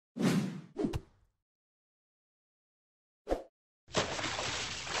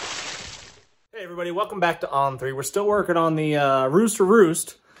Hey everybody, welcome back to On 3. We're still working on the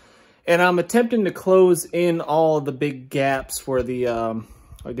roost, and I'm attempting to close in all of the big gaps where the,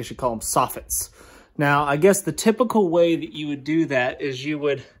 I guess you call them soffits. Now, I guess the typical way that you would do that is you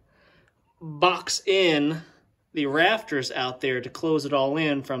would box in the rafters out there to close it all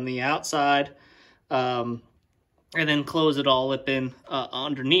in from the outside, and then close it all up in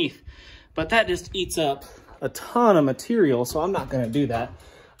underneath. But that just eats up a ton of material, so I'm not going to do that.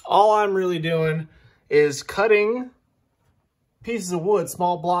 All I'm really doing is cutting pieces of wood,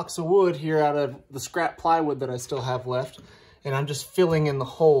 small blocks of wood here out of the scrap plywood that I still have left, and I'm just filling in the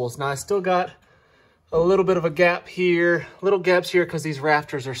holes. Now I still got a little bit of a gap here, little gaps here because these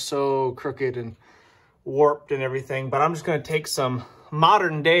rafters are so crooked and warped and everything, but I'm just going to take some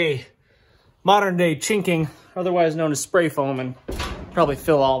modern day chinking, otherwise known as spray foam, and probably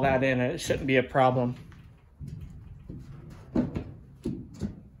fill all that in, and it shouldn't be a problem.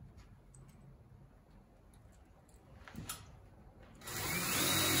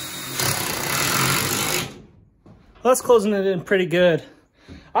 Well, that's closing it in pretty good.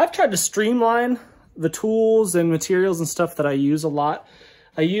 I've tried to streamline the tools and materials and stuff that I use a lot.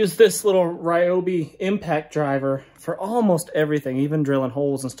 I use this little Ryobi impact driver for almost everything, even drilling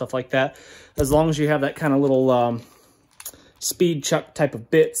holes and stuff like that, as long as you have that kind of little speed chuck type of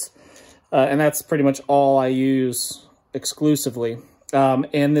bits. And that's pretty much all I use exclusively.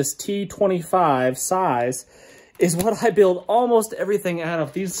 And this T25 size is what I build almost everything out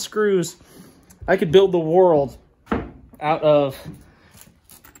of. These screws, I could build the world out of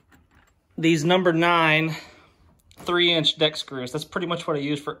these number 9 3-inch deck screws. That's pretty much what I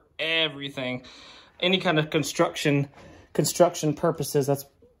use for everything. Any kind of construction purposes, that's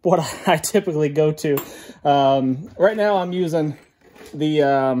what I typically go to. Right now I'm using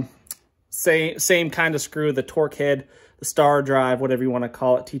the same kind of screw, the torque head, the star drive, whatever you want to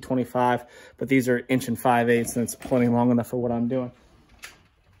call it, T25, but these are 1 5/8 and it's plenty long enough for what I'm doing.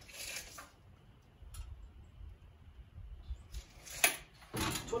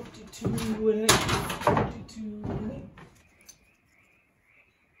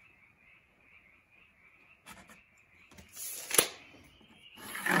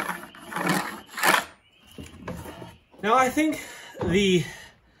 Now, I think the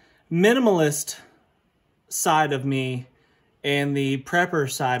minimalist side of me and the prepper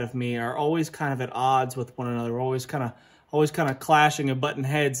side of me are always kind of at odds with one another. We're always kind of clashing and butting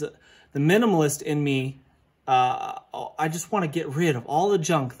heads. The minimalist in me, I just want to get rid of all the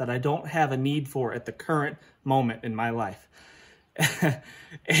junk that I don't have a need for at the current moment in my life.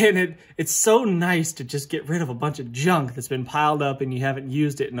 And it's so nice to just get rid of a bunch of junk that's been piled up and you haven't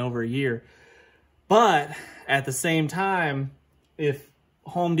used it in over a year. But at the same time, if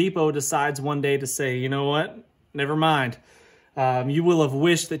Home Depot decides one day to say, you know what, never mind, you will have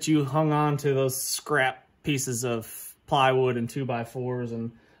wished that you hung on to those scrap pieces of plywood and 2x4s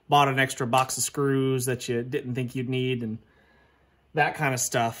and bought an extra box of screws that you didn't think you'd need and that kind of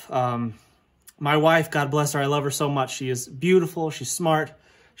stuff. My wife, God bless her, I love her so much. She is beautiful, she's smart,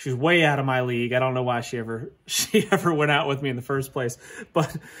 she's way out of my league. I don't know why she ever went out with me in the first place,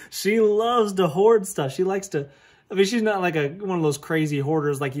 but she loves to hoard stuff. She likes to, I mean, she's not like one of those crazy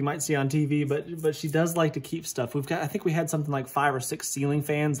hoarders like you might see on TV, but she does like to keep stuff. I think we had something like 5 or 6 ceiling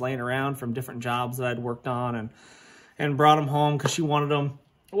fans laying around from different jobs that I'd worked on and brought them home because she wanted them.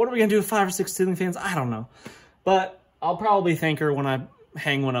 What are we gonna do with 5 or 6 ceiling fans? I don't know, but I'll probably thank her when I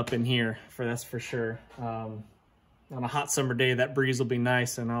hang one up in here, that's for sure. On a hot summer day, that breeze will be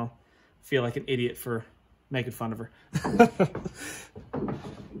nice, and I'll feel like an idiot for making fun of her.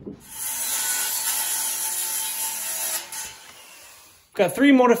 Got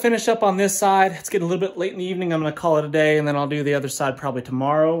 3 more to finish up on this side. It's getting a little bit late in the evening. I'm gonna call it a day, and then I'll do the other side probably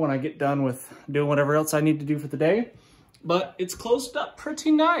tomorrow when I get done with doing whatever else I need to do for the day. But it's closed up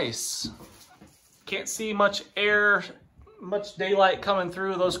pretty nice. Can't see much air, much daylight coming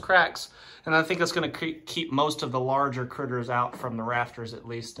through those cracks. And I think that's gonna keep most of the larger critters out from the rafters at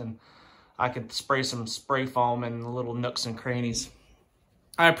least. And I could spray some spray foam in the little nooks and crannies.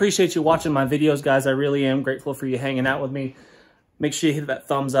 I appreciate you watching my videos, guys. I really am grateful for you hanging out with me. Make sure you hit that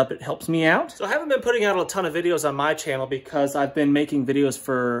thumbs up, it helps me out. So I haven't been putting out a ton of videos on my channel because I've been making videos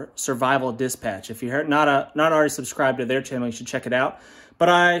for Survival Dispatch. If you're not already subscribed to their channel, you should check it out. But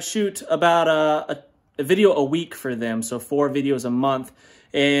I shoot about a video a week for them, so 4 videos a month.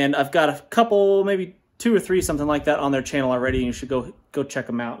 And I've got a couple, maybe 2 or 3, something like that on their channel already, and you should go check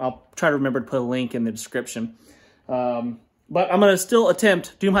them out. I'll try to remember to put a link in the description. But I'm going to still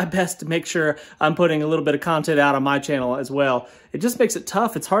do my best to make sure I'm putting a little bit of content out on my channel as well. It just makes it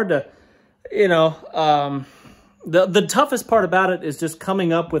tough. It's hard to, you know, The toughest part about it is just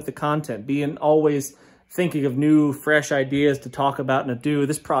coming up with the content, being always thinking of new, fresh ideas to talk about and to do.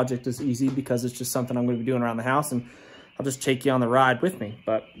 This project is easy because it's just something I'm going to be doing around the house, and I'll just take you on the ride with me.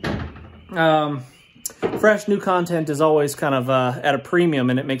 But fresh new content is always kind of at a premium,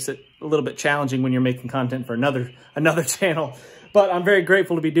 and it makes it a little bit challenging when you're making content for another channel. But I'm very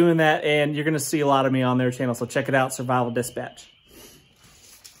grateful to be doing that, and you're going to see a lot of me on their channel. So check it out, Survival Dispatch.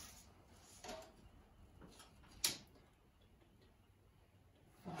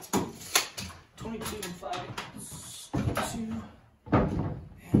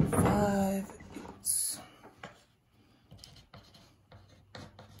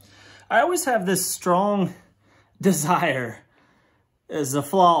 I always have this strong desire, is a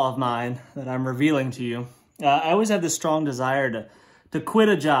flaw of mine that I'm revealing to you. I always have this strong desire to quit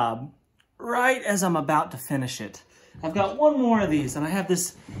a job right as I'm about to finish it. I've got one more of these, and I have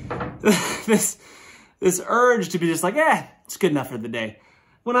this this urge to be just like, it's good enough for the day.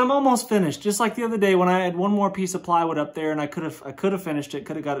 When I'm almost finished, just like the other day when I had one more piece of plywood up there, and I could have finished it,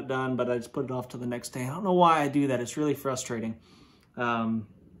 could have got it done, but I just put it off to the next day. I don't know why I do that. It's really frustrating.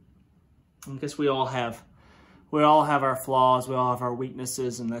 I guess we all have our flaws, we all have our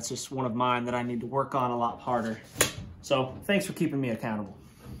weaknesses, and that's just one of mine that I need to work on a lot harder. So thanks for keeping me accountable.